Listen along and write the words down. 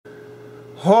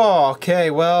Oh, okay,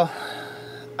 well,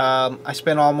 I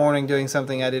spent all morning doing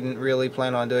something I didn't really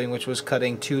plan on doing, which was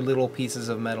cutting two little pieces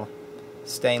of metal,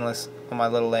 stainless, on my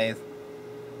little lathe.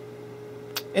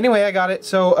 Anyway, I got it,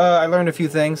 so I learned a few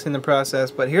things in the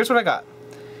process, but here's what I got.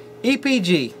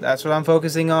 EPG, that's what I'm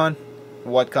focusing on.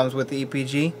 What comes with the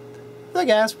EPG? The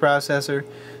gas processor.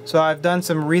 So I've done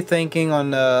some rethinking on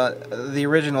the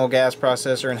original gas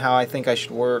processor and how I think I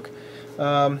should work.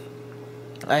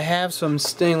 I have some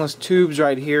stainless tubes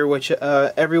right here, which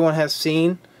everyone has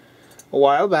seen a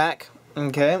while back.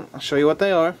 Okay, I'll show you what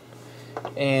they are.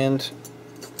 And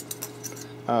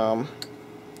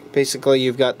basically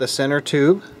you've got the center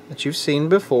tube that you've seen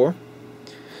before.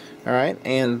 Alright,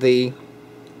 and the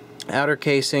outer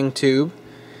casing tube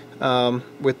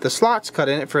with the slots cut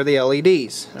in it for the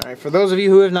LEDs. Alright, for those of you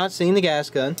who have not seen the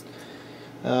gas gun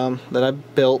that I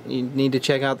built, you need to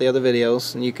check out the other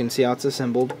videos and you can see how it's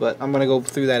assembled, but I'm going to go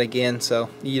through that again so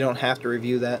you don't have to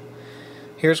review that.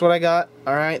 Here's what I got.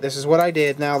 Alright, this is what I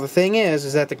did. Now the thing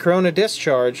is that the corona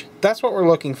discharge, that's what we're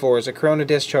looking for, is a corona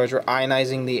discharge. We're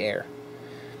ionizing the air.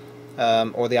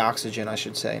 Or the oxygen, I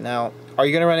should say. Now, are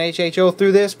you going to run HHO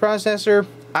through this processor?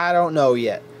 I don't know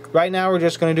yet. Right now we're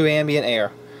just going to do ambient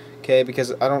air. Okay,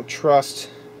 because I don't trust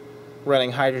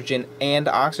running hydrogen and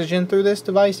oxygen through this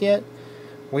device yet.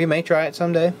 We may try it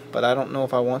someday, but I don't know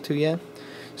if I want to yet.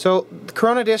 So, the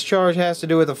corona discharge has to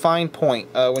do with a fine point.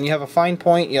 When you have a fine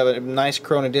point, you have a nice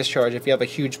corona discharge. If you have a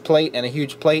huge plate and a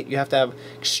huge plate, you have to have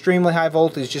extremely high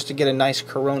voltage just to get a nice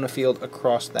corona field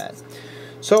across that.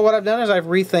 So what I've done is I've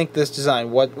rethinked this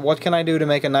design. What can I do to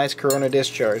make a nice corona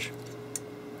discharge?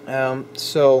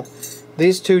 So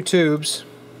these two tubes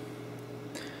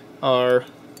are,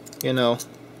 you know,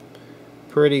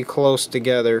 pretty close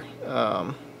together,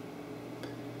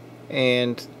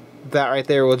 and that right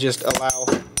there will just allow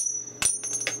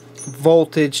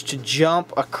voltage to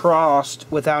jump across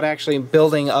without actually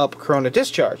building up corona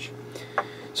discharge.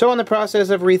 So in the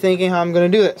process of rethinking how I'm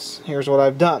going to do this, here's what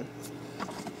I've done.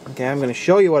 Okay, I'm going to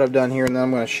show you what I've done here, and then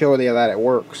I'm going to show you that it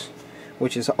works,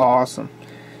 which is awesome.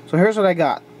 So here's what I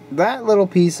got. That little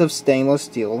piece of stainless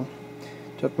steel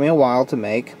took me a while to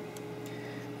make.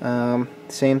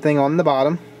 Same thing on the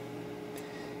bottom,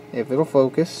 if it'll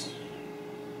focus.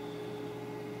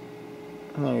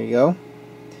 There you go.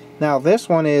 Now this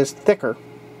one is thicker,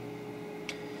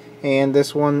 and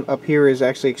this one up here is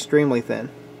actually extremely thin.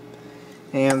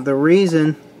 And the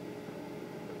reason,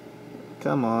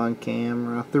 come on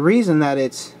camera, the reason that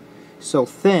it's so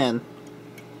thin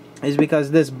is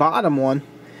because this bottom one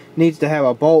needs to have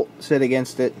a bolt sit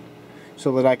against it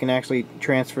so that I can actually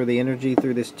transfer the energy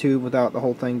through this tube without the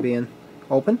whole thing being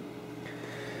open.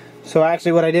 So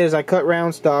actually what I did is I cut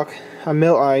round stock, I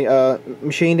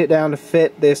machined it down to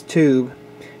fit this tube,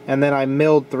 and then I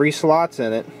milled 3 slots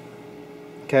in it.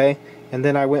 Okay, and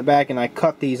then I went back and I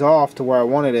cut these off to where I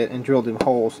wanted it and drilled them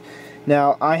holes.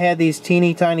 Now I had these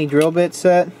teeny tiny drill bits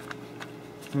set,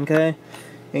 okay,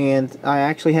 and I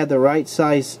actually had the right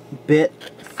size bit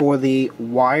for the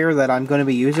wire that I'm going to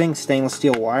be using, stainless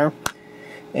steel wire,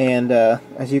 and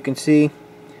as you can see,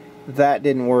 that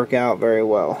didn't work out very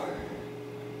well.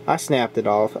 I snapped it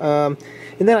off, and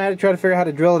then I had to try to figure out how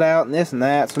to drill it out and this and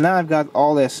that. So now I've got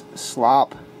all this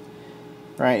slop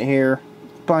right here,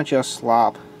 bunch of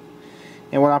slop.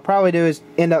 And what I'll probably do is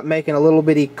end up making a little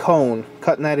bitty cone,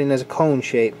 cutting that in as a cone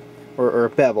shape, or a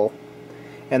bevel.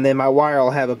 And then my wire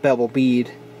will have a bevel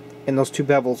bead, and those two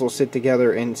bevels will sit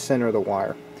together and center the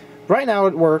wire. Right now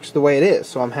it works the way it is,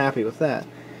 so I'm happy with that.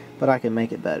 But I can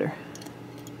make it better.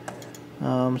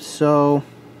 So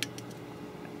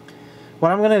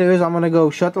what I'm going to do is I'm going to go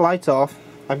shut the lights off.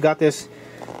 I've got this,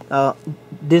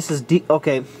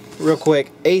 okay, real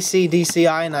quick, AC DC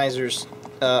ionizers.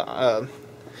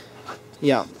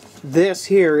 Yeah, this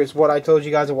here is what I told you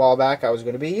guys a while back I was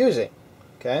going to be using.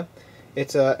 Okay,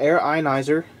 it's an air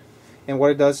ionizer, and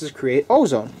what it does is create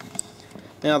ozone.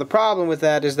 Now the problem with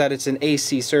that is that it's an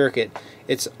AC circuit.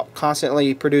 It's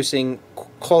constantly producing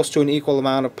close to an equal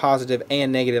amount of positive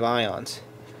and negative ions.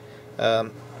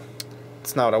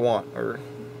 It's not what I want, or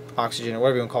oxygen, or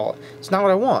whatever you want to call it. It's not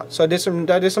what I want. So I did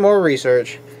some more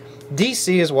research.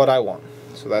 DC is what I want.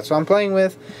 So that's what I'm playing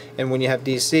with. And when you have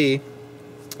DC,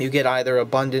 you get either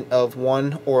abundant of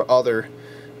one or other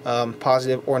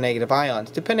positive or negative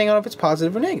ions, depending on if it's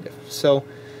positive or negative. So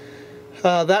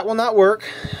that will not work,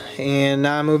 and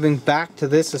now I'm moving back to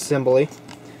this assembly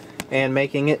and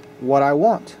making it what I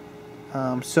want.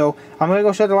 So I'm going to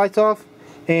go shut the lights off,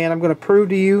 and I'm going to prove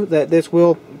to you that this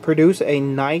will produce a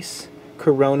nice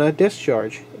corona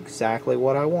discharge, exactly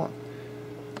what I want.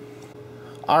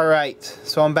 Alright,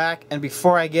 so I'm back, and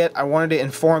before I wanted to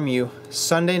inform you,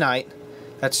 Sunday night,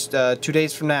 That's 2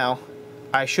 days from now.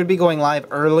 I should be going live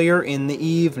earlier in the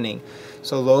evening.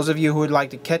 So those of you who would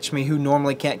like to catch me who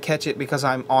normally can't catch it because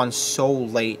I'm on so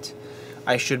late,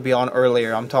 I should be on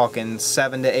earlier. I'm talking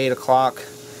 7 to 8 o'clock.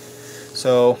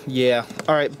 So yeah.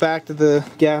 Alright, back to the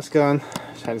gas gun.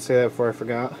 Just had to say that before I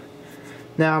forgot.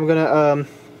 Now I'm gonna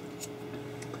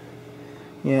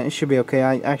yeah, it should be okay.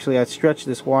 I stretched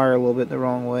this wire a little bit the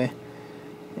wrong way.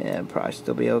 Yeah, it'll probably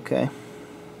still be okay.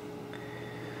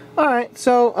 Alright,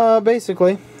 so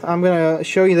basically I'm gonna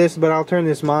show you this, but I'll turn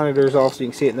this monitors off so you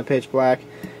can see it in the pitch black.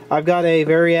 I've got a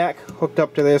Variac hooked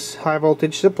up to this high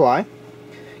voltage supply.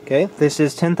 Okay, this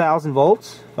is 10,000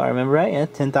 volts, if I remember right. Yeah,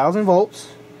 10,000 volts.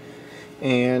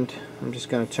 And I'm just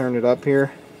gonna turn it up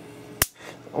here.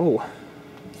 Oh,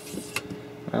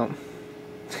 well,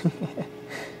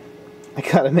 I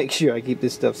gotta make sure I keep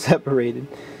this stuff separated.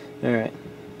 Alright,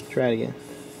 try it again.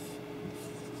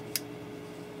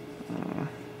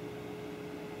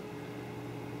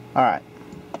 Alright,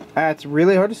 that's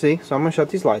really hard to see, so I'm gonna shut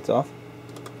these lights off.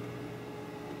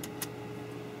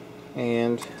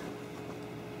 And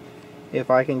if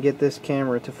I can get this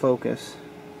camera to focus.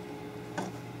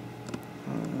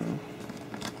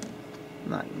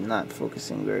 Not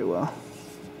focusing very well.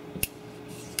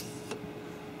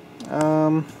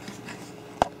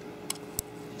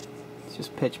 It's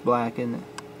just pitch black, isn't it?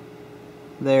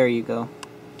 There you go.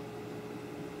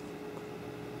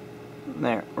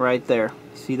 There, right there.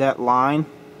 See that line?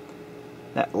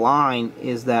 That line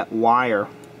is that wire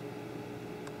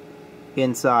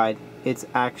inside. It's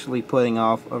actually putting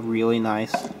off a really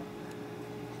nice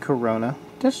corona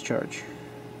discharge.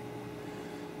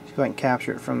 See if I can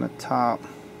capture it from the top.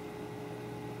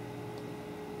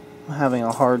 I'm having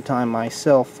a hard time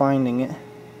myself finding it.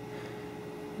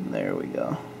 There we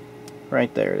go.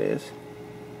 Right there it is.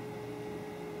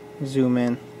 Zoom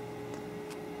in.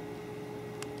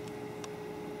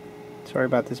 Sorry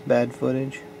about this bad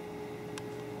footage.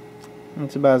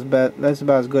 That's about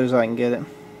as good as I can get it.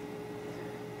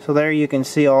 So there you can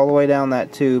see all the way down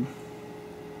that tube.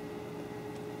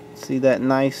 See that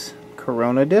nice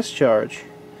corona discharge.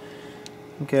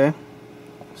 Okay,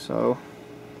 so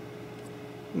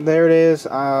there it is.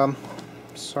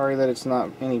 Sorry that it's not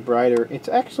any brighter. It's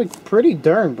actually pretty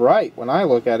darn bright when I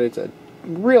look at it. It's a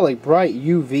really bright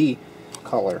UV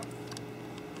color.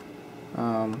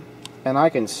 And I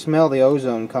can smell the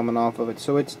ozone coming off of it,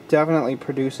 so it's definitely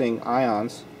producing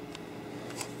ions.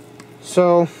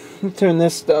 So let me turn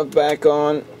this stuff back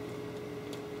on,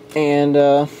 and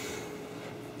you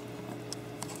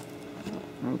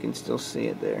can still see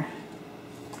it there.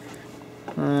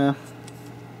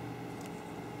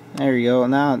 There you go.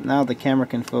 Now the camera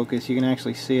can focus. You can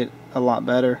actually see it a lot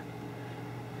better.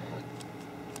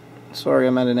 Sorry,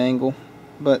 I'm at an angle,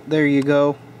 but there you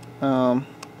go.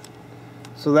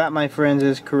 So that, my friends,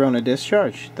 is corona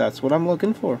discharge. That's what I'm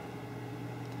looking for.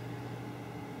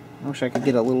 I wish I could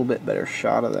get a little bit better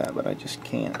shot of that, but I just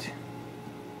can't.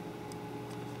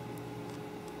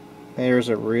 There's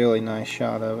a really nice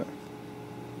shot of it.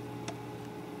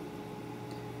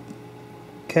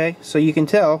 Okay, so you can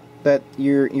tell that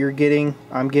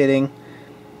I'm getting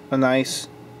a nice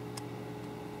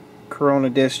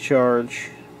corona discharge.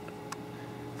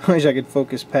 I wish I could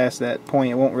focus past that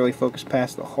point. It won't really focus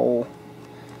past the hole.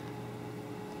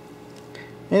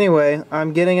 Anyway,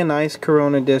 I'm getting a nice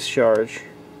corona discharge.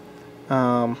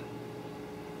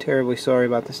 Terribly sorry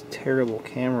about this terrible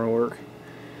camera work.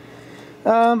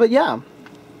 But yeah.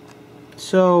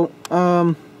 So,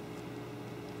 now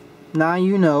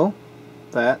you know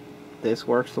that this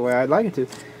works the way I'd like it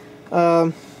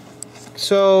to.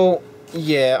 So,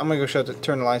 yeah, I'm gonna go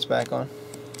turn the lights back on.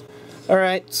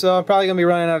 Alright, so I'm probably gonna be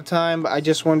running out of time, but I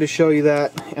just wanted to show you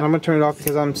that. And I'm gonna turn it off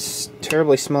because I'm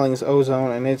terribly smelling this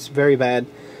ozone, and it's very bad.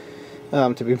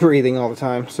 To be breathing all the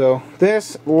time. So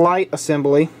this light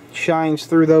assembly shines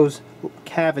through those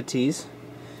cavities,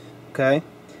 okay,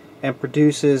 and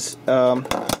produces,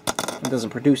 it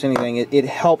doesn't produce anything, it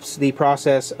helps the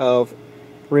process of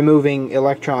removing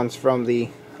electrons from the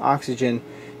oxygen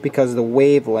because the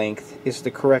wavelength is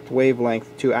the correct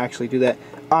wavelength to actually do that.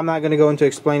 I'm not going to go into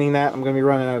explaining that. I'm going to be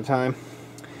running out of time.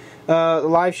 The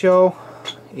live show,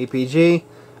 HGG,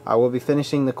 I will be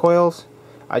finishing the coils.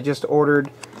 I just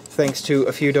ordered, thanks to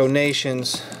a few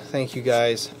donations, thank you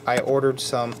guys, I ordered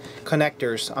some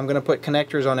connectors. I'm going to put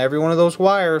connectors on every one of those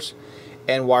wires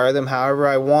and wire them however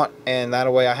I want, and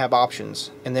that way I have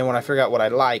options. And then when I figure out what I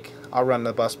like, I'll run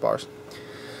the bus bars.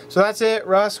 So that's it,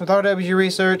 Russ, with RWG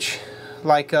Research.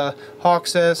 Like Hawk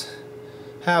says,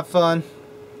 have fun.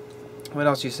 What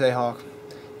else you say, Hawk?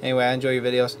 Anyway, I enjoy your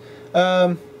videos.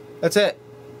 That's it.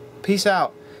 Peace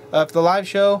out. For the live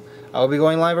show, I will be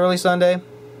going live early Sunday.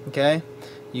 Okay,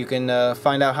 you can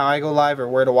find out how I go live or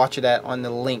where to watch it at on the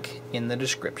link in the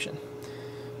description.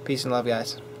 Peace and love,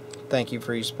 guys. Thank you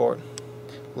for your support.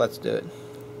 Let's do it.